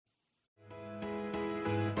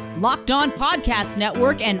Locked On Podcast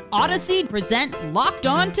Network and Odyssey present Locked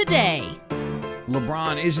On Today.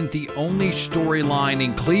 LeBron isn't the only storyline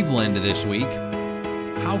in Cleveland this week.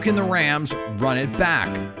 How can the Rams run it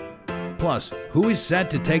back? Plus, who is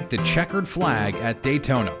set to take the checkered flag at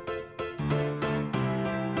Daytona?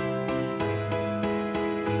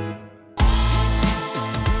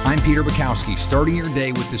 I'm Peter Bukowski, starting your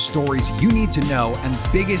day with the stories you need to know and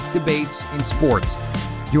biggest debates in sports.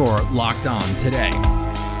 You're Locked On Today.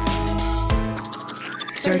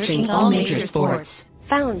 Searching all major sports.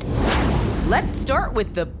 Found. Let's start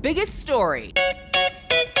with the biggest story.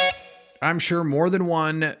 I'm sure more than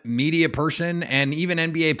one media person and even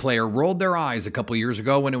NBA player rolled their eyes a couple years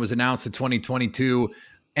ago when it was announced the 2022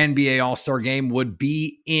 NBA All-Star Game would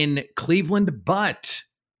be in Cleveland, but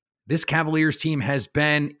this Cavaliers team has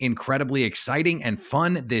been incredibly exciting and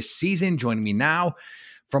fun this season. Joining me now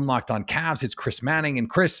from Locked On Cavs, it's Chris Manning. And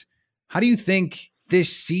Chris, how do you think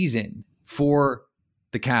this season for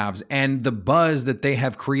the Cavs and the buzz that they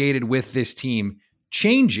have created with this team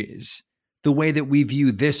changes the way that we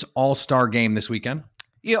view this All-Star Game this weekend?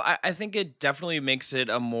 You know, I think it definitely makes it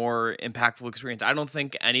a more impactful experience. I don't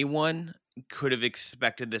think anyone could have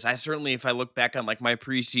expected this. I certainly, if I look back on like my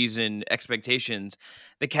preseason expectations,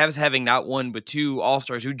 the Cavs having not one but two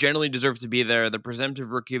All-Stars who generally deserve to be there, the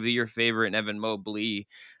presumptive Rookie of the Year favorite, Evan Mobley,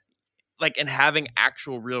 and having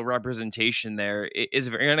actual real representation there is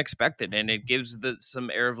very unexpected, and it gives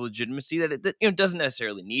some air of legitimacy that it doesn't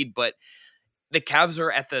necessarily need. But the Cavs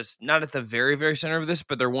are not at the very, very center of this,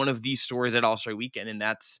 but they're one of these stories at All-Star Weekend, and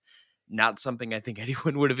that's not something I think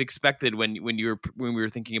anyone would have expected when we were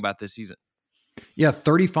thinking about this season. Yeah,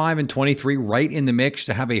 35-23, right in the mix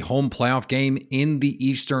to have a home playoff game in the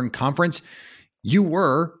Eastern Conference. You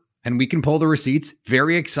were, and we can pull the receipts,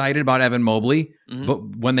 very excited about Evan Mobley,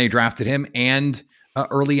 but when they drafted him and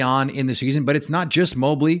early on in the season. But it's not just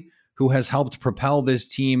Mobley who has helped propel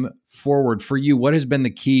this team forward. For you, what has been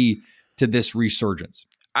the key to this resurgence?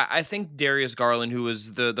 I think Darius Garland, who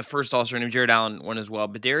was the first All-Star, named Jared Allen won as well,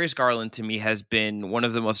 but Darius Garland to me has been one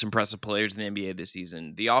of the most impressive players in the NBA this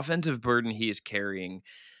season. The offensive burden he is carrying,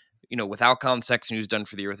 without Colin Sexton, who's done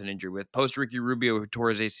for the year with an injury, with post-Ricky Rubio, who tore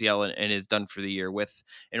his ACL and is done for the year, with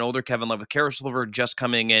an older Kevin Love, with Caris LeVert just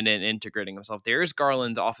coming in and integrating himself. Darius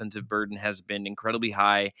Garland's offensive burden has been incredibly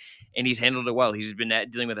high, and he's handled it well. He's been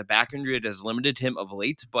dealing with a back injury that has limited him of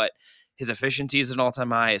late, but his efficiency is at an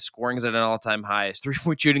all-time high. His scoring is at an all-time high. His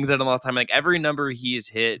three-point shooting is at an all-time high. Like every number he has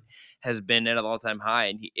hit has been at an all-time high,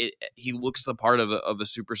 and he looks the part of a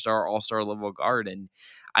superstar, all-star level guard. And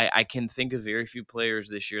I can think of very few players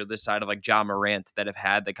this year, this side of like Ja Morant, that have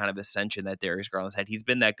had the kind of ascension that Darius Garland's had. He's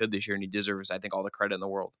been that good this year, and he deserves, I think, all the credit in the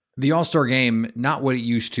world. The All-Star Game, not what it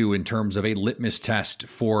used to in terms of a litmus test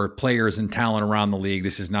for players and talent around the league.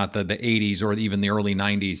 This is not the 80s or even the early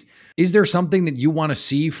 90s. Is there something that you want to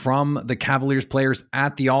see from the Cavaliers players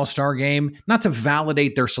at the All-Star Game? Not to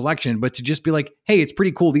validate their selection, but to just be like, hey, it's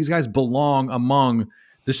pretty cool. These guys belong among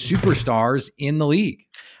the superstars in the league.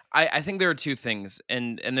 I think there are two things,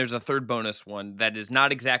 and there's a third bonus one that is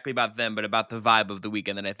not exactly about them, but about the vibe of the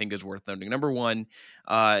weekend that I think is worth noting. Number one,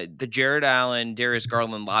 the Jared Allen, Darius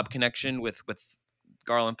Garland lob connection with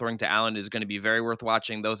Garland throwing to Allen is going to be very worth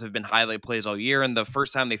watching. Those have been highlight plays all year, and the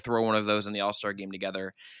first time they throw one of those in the All-Star Game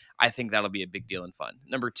together, I think that'll be a big deal and fun.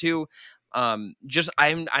 Number two, I'm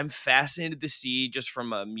fascinated to see, just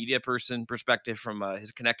from a media person perspective, from his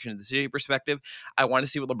connection to the city perspective. I want to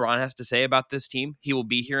see what LeBron has to say about this team. He will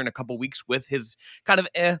be here in a couple weeks with his kind of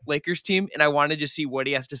Lakers team, and I want to just see what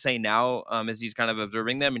he has to say now as he's kind of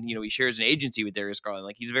observing them. And he shares an agency with Darius Garland,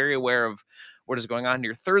 like he's very aware of what is going on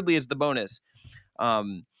here. Thirdly, is the bonus.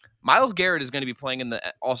 Myles Garrett is going to be playing in the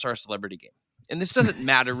All-Star Celebrity Game. And this doesn't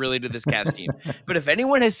matter really to this Cavs team, but if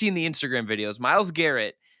anyone has seen the Instagram videos, Myles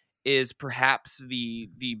Garrett is perhaps the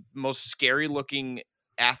most scary looking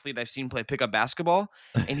athlete I've seen play pickup basketball.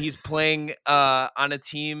 And he's playing on a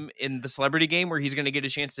team in the Celebrity Game where he's going to get a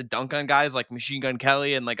chance to dunk on guys like Machine Gun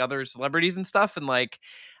Kelly and like other celebrities and stuff. And like,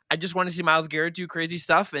 I just want to see Myles Garrett do crazy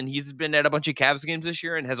stuff. And he's been at a bunch of Cavs games this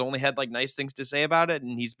year and has only had like nice things to say about it.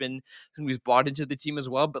 And he's bought into the team as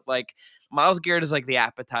well. But like, Myles Garrett is like the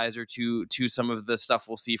appetizer to some of the stuff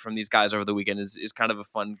we'll see from these guys over the weekend. Is kind of a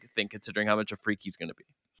fun thing considering how much a freak he's going to be.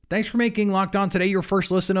 Thanks for making Locked On Today your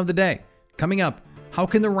first listen of the day. Coming up, how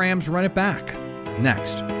can the Rams run it back?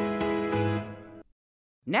 Next.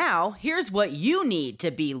 Now, here's what you need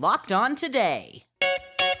to be locked on today.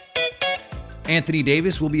 Anthony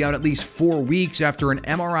Davis will be out at least 4 weeks after an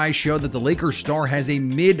MRI showed that the Lakers star has a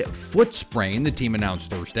mid-foot sprain, the team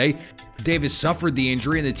announced Thursday. Davis suffered the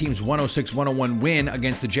injury in the team's 106-101 win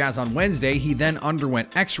against the Jazz on Wednesday. He then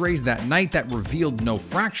underwent x-rays that night that revealed no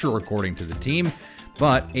fracture, according to the team,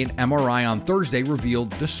 but an MRI on Thursday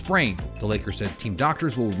revealed the sprain. The Lakers said team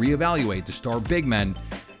doctors will reevaluate the star big men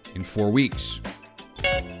in 4 weeks.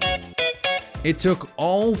 It took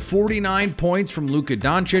all 49 points from Luka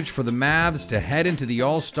Doncic for the Mavs to head into the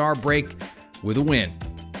All-Star break with a win.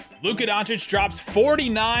 Luka Doncic drops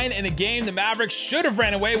 49 in a game the Mavericks should have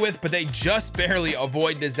ran away with, but they just barely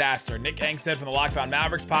avoid disaster. Nick Angstead from the Locked On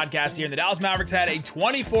Mavericks podcast here. And the Dallas Mavericks had a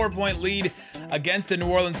 24-point lead against the New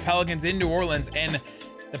Orleans Pelicans in New Orleans, and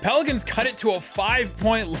the Pelicans cut it to a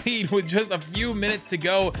 5-point lead with just a few minutes to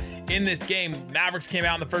go in this game. Mavericks came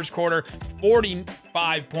out in the first quarter,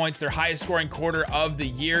 45 points, their highest scoring quarter of the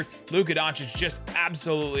year. Luka Doncic just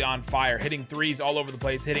absolutely on fire, hitting threes all over the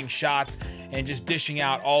place, hitting shots, and just dishing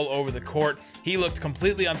out all over the court. He looked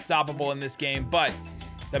completely unstoppable in this game, but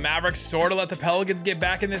the Mavericks sort of let the Pelicans get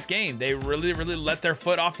back in this game. They really let their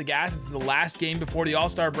foot off the gas. It's the last game before the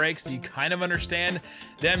All-Star break, so you kind of understand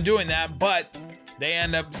them doing that, but they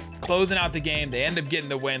end up closing out the game. They end up getting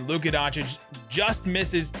the win. Luka Doncic just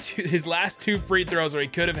misses his last 2 free throws where he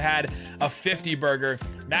could have had a 50-burger.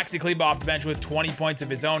 Maxi Kleber off the bench with 20 points of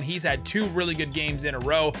his own. He's had 2 really good games in a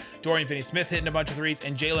row. Dorian Finney-Smith hitting a bunch of threes,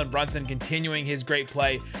 and Jalen Brunson continuing his great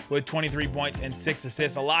play with 23 points and 6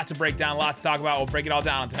 assists. A lot to break down, a lot to talk about. We'll break it all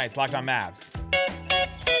down on tonight's Locked On Mavs.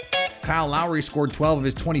 Kyle Lowry scored 12 of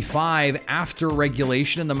his 25 after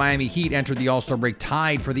regulation, and the Miami Heat entered the All-Star break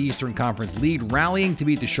tied for the Eastern Conference lead, rallying to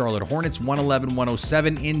beat the Charlotte Hornets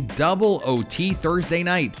 111-107 in double OT Thursday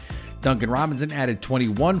night. Duncan Robinson added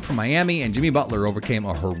 21 for Miami, and Jimmy Butler overcame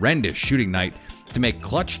a horrendous shooting night to make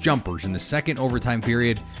clutch jumpers in the second overtime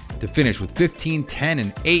period to finish with 15, 10,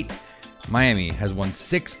 and 8. Miami has won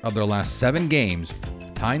 6 of their last 7 games,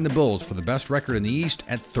 tying the Bulls for the best record in the East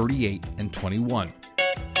at 38-21.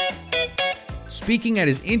 Speaking at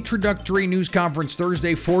his introductory news conference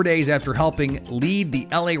Thursday, 4 days after helping lead the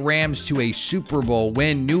LA Rams to a Super Bowl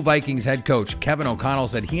win, new Vikings head coach Kevin O'Connell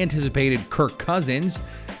said he anticipated Kirk Cousins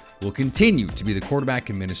will continue to be the quarterback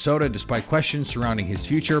in Minnesota despite questions surrounding his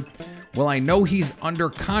future. Well, I know he's under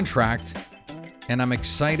contract, and I'm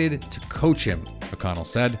excited to coach him, O'Connell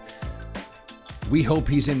said. We hope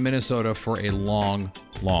he's in Minnesota for a long,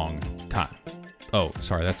 long time. Oh,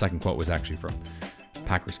 sorry, that second quote was actually from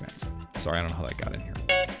Packers fans. Sorry, I don't know how that got in here.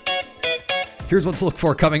 Here's what to look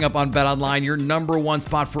for coming up on BetOnline, your number one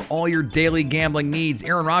spot for all your daily gambling needs.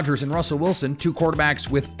 Aaron Rodgers and Russell Wilson, 2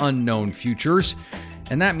 quarterbacks with unknown futures.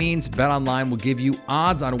 And that means BetOnline will give you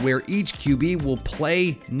odds on where each QB will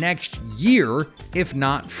play next year, if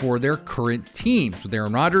not for their current teams. With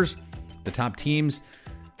Aaron Rodgers, the top teams,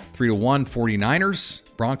 3-1 49ers,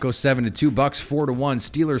 Broncos 7-2, Bucks 4-1,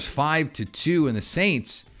 Steelers 5-2, and the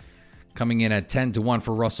Saints coming in at 10-1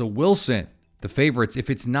 for Russell Wilson. The favorites, if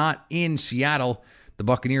it's not in Seattle, the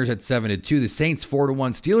Buccaneers at 7-2, the Saints 4-1,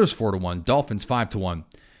 Steelers 4-1, Dolphins 5-1,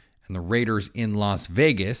 and the Raiders in Las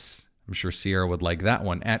Vegas, I'm sure Sierra would like that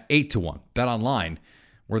one, at 8-1. BetOnline,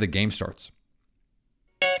 where the game starts.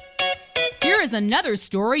 Here is another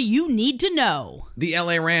story you need to know. The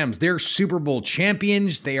LA Rams, they're Super Bowl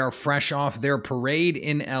champions. They are fresh off their parade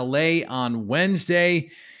in LA on Wednesday.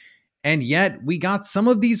 And yet we got some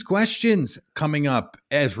of these questions coming up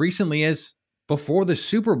as recently as before the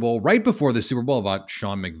Super Bowl, right before the Super Bowl, about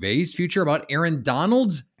Sean McVay's future, about Aaron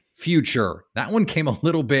Donald's future. That one came a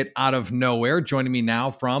little bit out of nowhere. Joining me now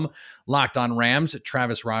from Locked On Rams,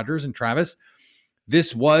 Travis Rogers. And Travis,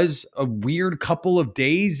 this was a weird couple of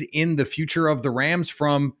days in the future of the Rams,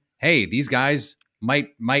 from, hey, these guys might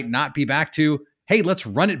not be back, to, hey, let's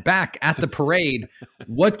run it back at the parade.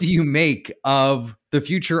 What do you make of the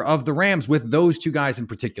future of the Rams with those 2 guys in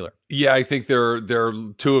particular? Yeah, I think they're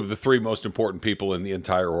 2 of the 3 most important people in the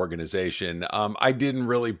entire organization. I didn't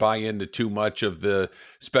really buy into too much of the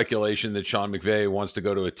speculation that Sean McVay wants to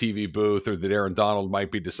go to a TV booth, or that Aaron Donald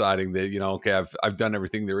might be deciding that, okay, I've done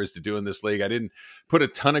everything there is to do in this league. I didn't put a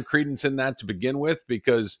ton of credence in that to begin with,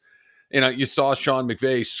 because you saw Sean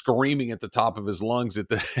McVay screaming at the top of his lungs at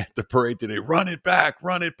the parade today, run it back,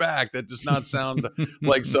 run it back. That does not sound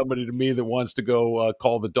like somebody to me that wants to go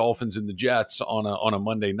call the Dolphins and the Jets on a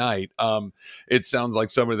Monday night. It sounds like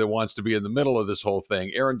somebody that wants to be in the middle of this whole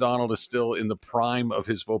thing. Aaron Donald is still in the prime of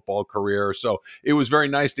his football career, so it was very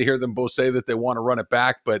nice to hear them both say that they want to run it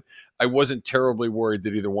back, but I wasn't terribly worried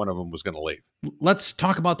that either one of them was going to leave. Let's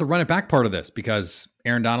talk about the run it back part of this, because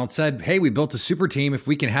Aaron Donald said, hey, we built a super team. If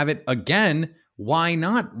we can have it again, why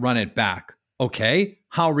not run it back? Okay,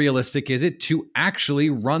 how realistic is it to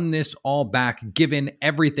actually run this all back given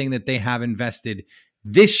everything that they have invested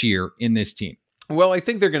this year in this team? Well, I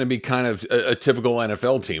think they're going to be kind of a typical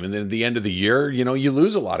NFL team. And then at the end of the year, you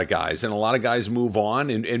lose a lot of guys and a lot of guys move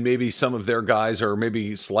on. And maybe some of their guys are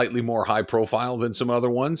maybe slightly more high profile than some other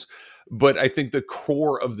ones. But I think the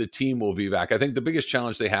core of the team will be back. I think the biggest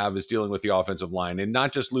challenge they have is dealing with the offensive line and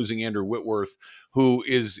not just losing Andrew Whitworth, who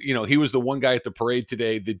is, he was the one guy at the parade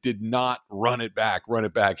today that did not run it back.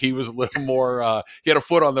 He was a little more, he had a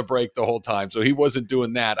foot on the brake the whole time. So he wasn't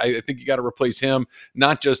doing that. I think you got to replace him.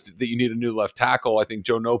 Not just that you need a new left tackle. I think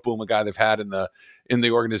Joe Noteboom, a guy they've had in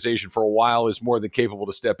the organization for a while, is more than capable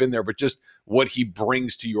to step in there, but just what he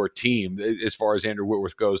brings to your team as far as Andrew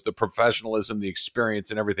Whitworth goes, the professionalism, the experience,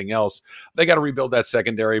 and everything else. They got to rebuild that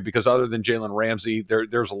secondary because other than Jalen Ramsey,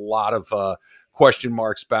 there's a lot of question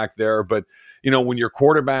marks back there. But, when your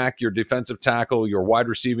quarterback, your defensive tackle, your wide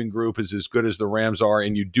receiving group is as good as the Rams are,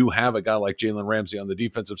 and you do have a guy like Jalen Ramsey on the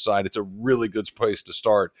defensive side, it's a really good place to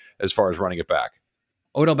start as far as running it back.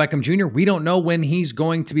 Odell Beckham Jr., we don't know when he's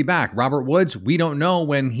going to be back. Robert Woods, we don't know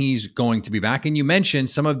when he's going to be back. And you mentioned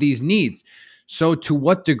some of these needs. So to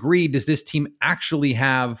what degree does this team actually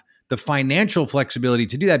have the financial flexibility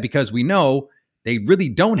to do that? Because we know they really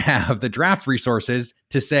don't have the draft resources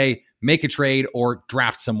to say, make a trade or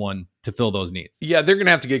draft someone to fill those needs. Yeah, they're going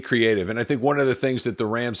to have to get creative. And I think one of the things that the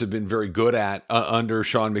Rams have been very good at under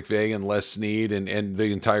Sean McVay and Les Snead and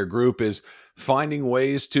the entire group is finding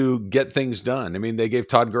ways to get things done. I mean, they gave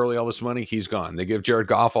Todd Gurley all this money. He's gone. They gave Jared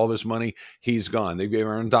Goff all this money. He's gone. They gave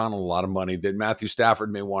Aaron Donald a lot of money. That Matthew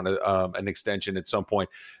Stafford may want an extension at some point.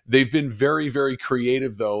 They've been very, very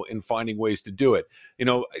creative, though, in finding ways to do it.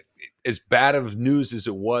 As bad of news as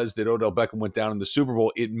it was that Odell Beckham went down in the Super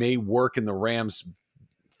Bowl, it may work in the Rams'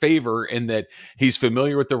 favor in that he's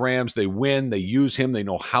familiar with the Rams. They win, they use him, they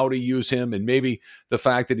know how to use him, and maybe the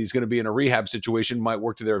fact that he's going to be in a rehab situation might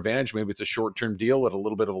work to their advantage. Maybe it's a short-term deal at a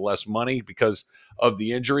little bit of less money because of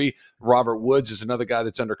the injury. Robert Woods is another guy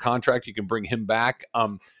that's under contract. You can bring him back.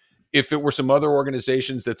 If it were some other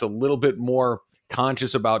organizations that's a little bit more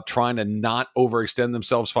conscious about trying to not overextend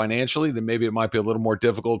themselves financially, then maybe it might be a little more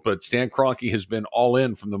difficult. But Stan Kroenke has been all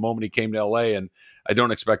in from the moment he came to LA, and I don't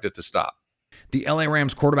expect it to stop. The LA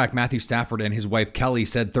Rams quarterback Matthew Stafford and his wife Kelly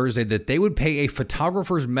said Thursday that they would pay a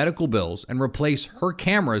photographer's medical bills and replace her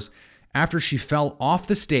cameras after she fell off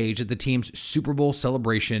the stage at the team's Super Bowl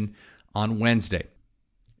celebration on Wednesday.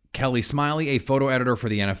 Kelly Smiley, a photo editor for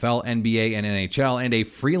the NFL, NBA, and NHL, and a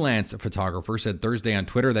freelance photographer, said Thursday on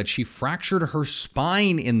Twitter that she fractured her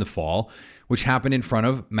spine in the fall, which happened in front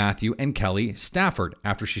of Matthew and Kelly Stafford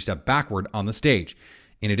after she stepped backward on the stage.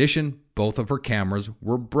 In addition, both of her cameras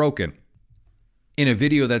were broken. In a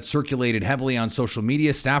video that circulated heavily on social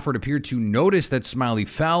media, Stafford appeared to notice that Smiley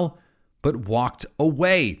fell, but walked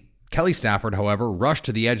away. Kelly Stafford, however, rushed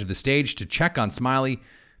to the edge of the stage to check on Smiley.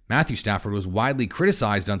 Matthew Stafford was widely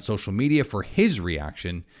criticized on social media for his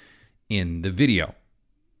reaction in the video.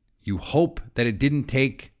 You hope that it didn't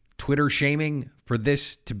take Twitter shaming for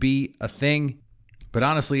this to be a thing, but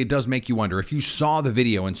honestly, it does make you wonder. If you saw the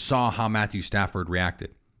video and saw how Matthew Stafford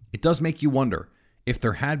reacted, it does make you wonder, if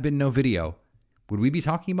there had been no video, would we be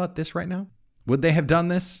talking about this right now? Would they have done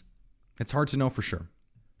this? It's hard to know for sure.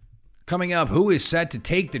 Coming up, who is set to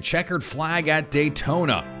take the checkered flag at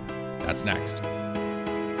Daytona? That's next.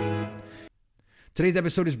 Today's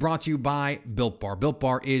episode is brought to you by Built Bar. Built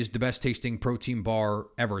Bar is the best tasting protein bar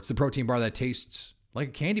ever. It's the protein bar that tastes like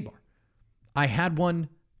a candy bar. I had one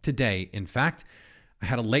today. In fact, I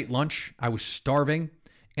had a late lunch. I was starving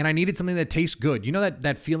and I needed something that tastes good. You know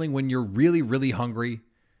that feeling when you're really, really hungry,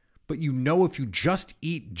 but you know if you just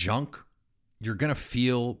eat junk, you're going to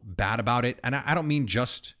feel bad about it. And I don't mean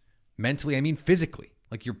just mentally, I mean physically.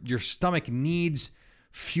 Like your stomach needs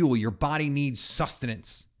fuel. Your body needs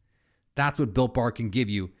sustenance. That's what Built Bar can give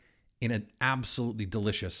you in an absolutely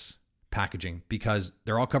delicious packaging because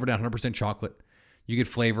they're all covered in 100% chocolate. You get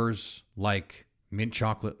flavors like mint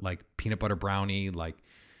chocolate, like peanut butter brownie, like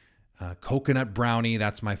coconut brownie.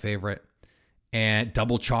 That's my favorite. And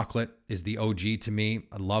double chocolate is the OG to me.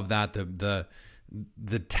 I love that.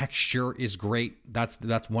 The texture is great.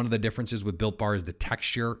 That's one of the differences with Built Bar is the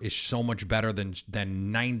texture is so much better than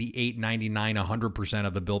 98, 99, 100%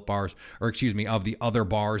 of the Built Bars, or excuse me, of the other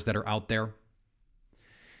bars that are out there.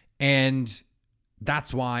 And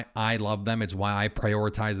that's why I love them. It's why I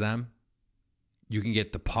prioritize them. You can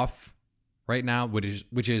get the Puff right now,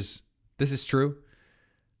 which is this is true,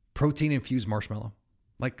 protein infused marshmallow.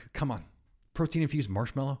 Like, come on. Protein infused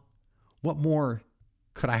marshmallow? What more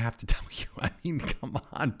could I have to tell you? I mean, come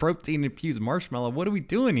on, protein infused marshmallow. What are we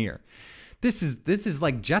doing here? This is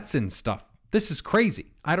like Jetson stuff. This is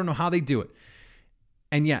crazy. I don't know how they do it.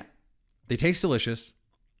 And yet, they taste delicious,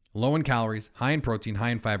 low in calories, high in protein, high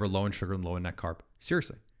in fiber, low in sugar, and low in net carb.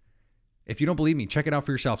 Seriously. If you don't believe me, check it out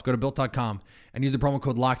for yourselves. Go to Built.com and use the promo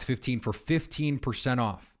code LOCKED15 for 15%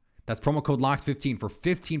 off. That's promo code LOCKED15 for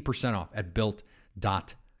 15% off at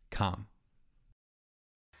Built.com.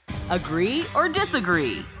 Agree or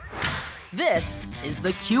disagree? This is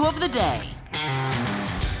the cue of the day.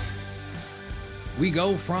 We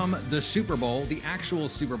go from the Super Bowl, the actual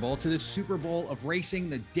Super Bowl, to the Super Bowl of racing.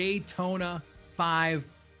 The Daytona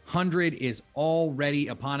 500 is already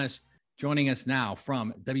upon us. Joining us now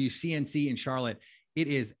from WCNC in Charlotte, it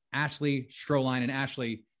is Ashley Stroline. And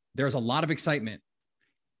Ashley, there's a lot of excitement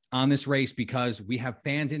on this race because we have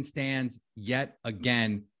fans in stands yet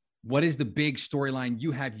again. What is the big storyline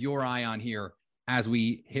you have your eye on here as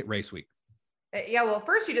we hit race week? Yeah, well,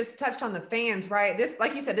 first you just touched on the fans, right? This,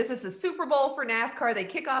 like you said, this is the Super Bowl for NASCAR. They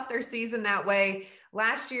kick off their season that way.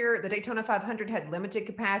 Last year, the Daytona 500 had limited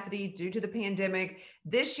capacity due to the pandemic.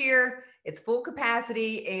 This year, it's full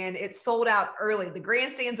capacity and it's sold out early. The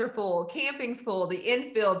grandstands are full, camping's full, the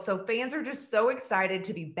infield. So fans are just so excited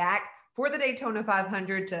to be back for the Daytona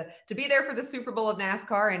 500, to be there for the Super Bowl of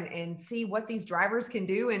NASCAR and see what these drivers can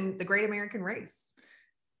do in the Great American Race.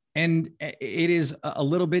 And it is a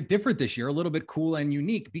little bit different this year, a little bit cool and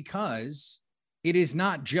unique because it is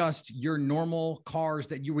not just your normal cars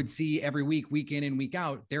that you would see every week, week in and week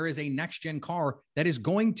out. There is a next-gen car that is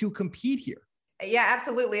going to compete here. Yeah,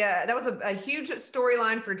 absolutely. That was a huge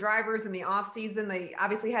storyline for drivers in the off season. They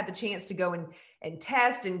obviously had the chance to go and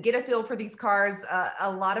test and get a feel for these cars.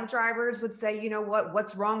 A lot of drivers would say, you know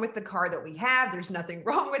what's wrong with the car that we have? There's nothing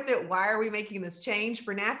wrong with it. Why are we making this change?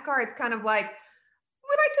 For NASCAR, it's kind of like,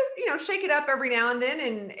 would I just, shake it up every now and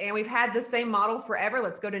then? And we've had the same model forever.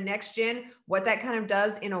 Let's go to next gen. What that kind of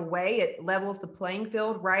does in a way, it levels the playing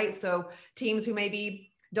field, right? So teams who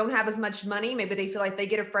maybe don't have as much money, maybe they feel like they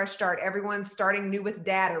get a fresh start. Everyone's starting new with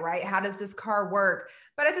data, right? How does this car work?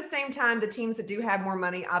 But at the same time, the teams that do have more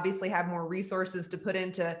money obviously have more resources to put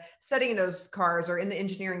into studying those cars or in the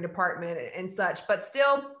engineering department and such. But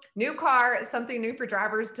still, new car, something new for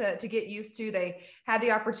drivers to get used to. They had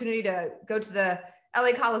the opportunity to go to the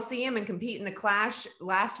LA Coliseum and compete in the Clash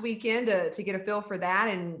last weekend to get a feel for that.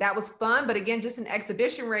 And that was fun. But again, just an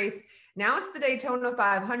exhibition race. Now it's the Daytona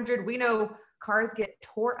 500. We know cars get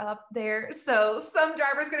tore up there. So some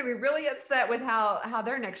drivers going to be really upset with how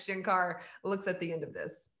their next gen car looks at the end of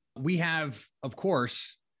this. We have, of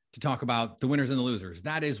course, to talk about the winners and the losers.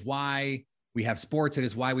 That is why we have sports. It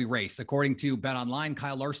is why we race. According to BetOnline,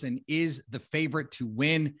 Kyle Larson is the favorite to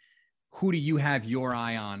win. Who do you have your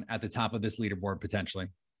eye on at the top of this leaderboard potentially?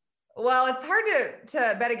 Well, it's hard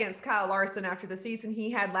to bet against Kyle Larson after the season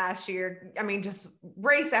he had last year. I mean, just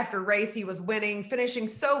race after race, he was winning, finishing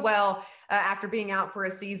so well after being out for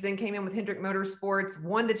a season, came in with Hendrick Motorsports,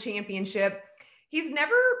 won the championship. He's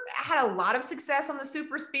never had a lot of success on the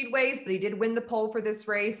super speedways, but he did win the pole for this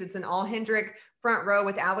race. It's an all Hendrick front row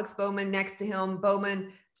with Alex Bowman next to him.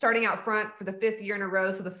 Bowman starting out front for the 5th year in a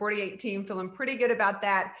row. So the 48 team feeling pretty good about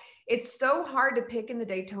that. It's so hard to pick in the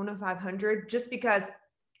Daytona 500 just because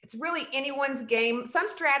it's really anyone's game. Some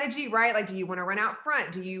strategy, right? Like, do you want to run out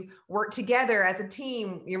front? Do you work together as a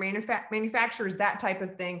team, your manufacturers, that type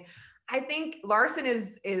of thing? I think Larson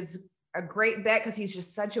is a great bet because he's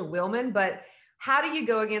just such a wheelman, but how do you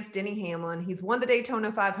go against Denny Hamlin? He's won the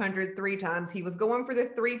Daytona 500 3 times. He was going for the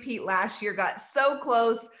 3-peat last year, got so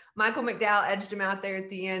close. Michael McDowell edged him out there at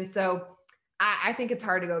the end. So I think it's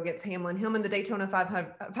hard to go against Hamlin. Him and the Daytona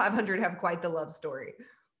 500 have quite the love story.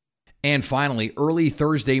 And finally, early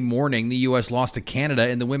Thursday morning, the U.S. lost to Canada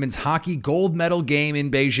in the women's hockey gold medal game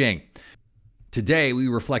in Beijing. Today, we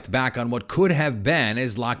reflect back on what could have been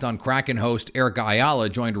as Locked On Kraken host Erica Ayala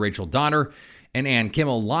joined Rachel Donner and Ann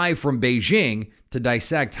Kimmel live from Beijing to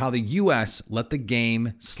dissect how the U.S. let the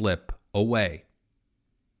game slip away.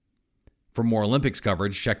 For more Olympics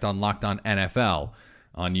coverage, check on Locked On NFL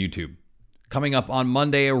on YouTube. Coming up on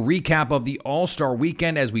Monday, a recap of the All-Star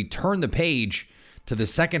Weekend as we turn the page to the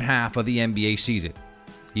second half of the NBA season.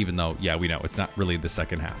 Even though, yeah, we know it's not really the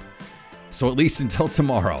second half. So at least until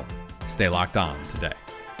tomorrow, stay locked on today.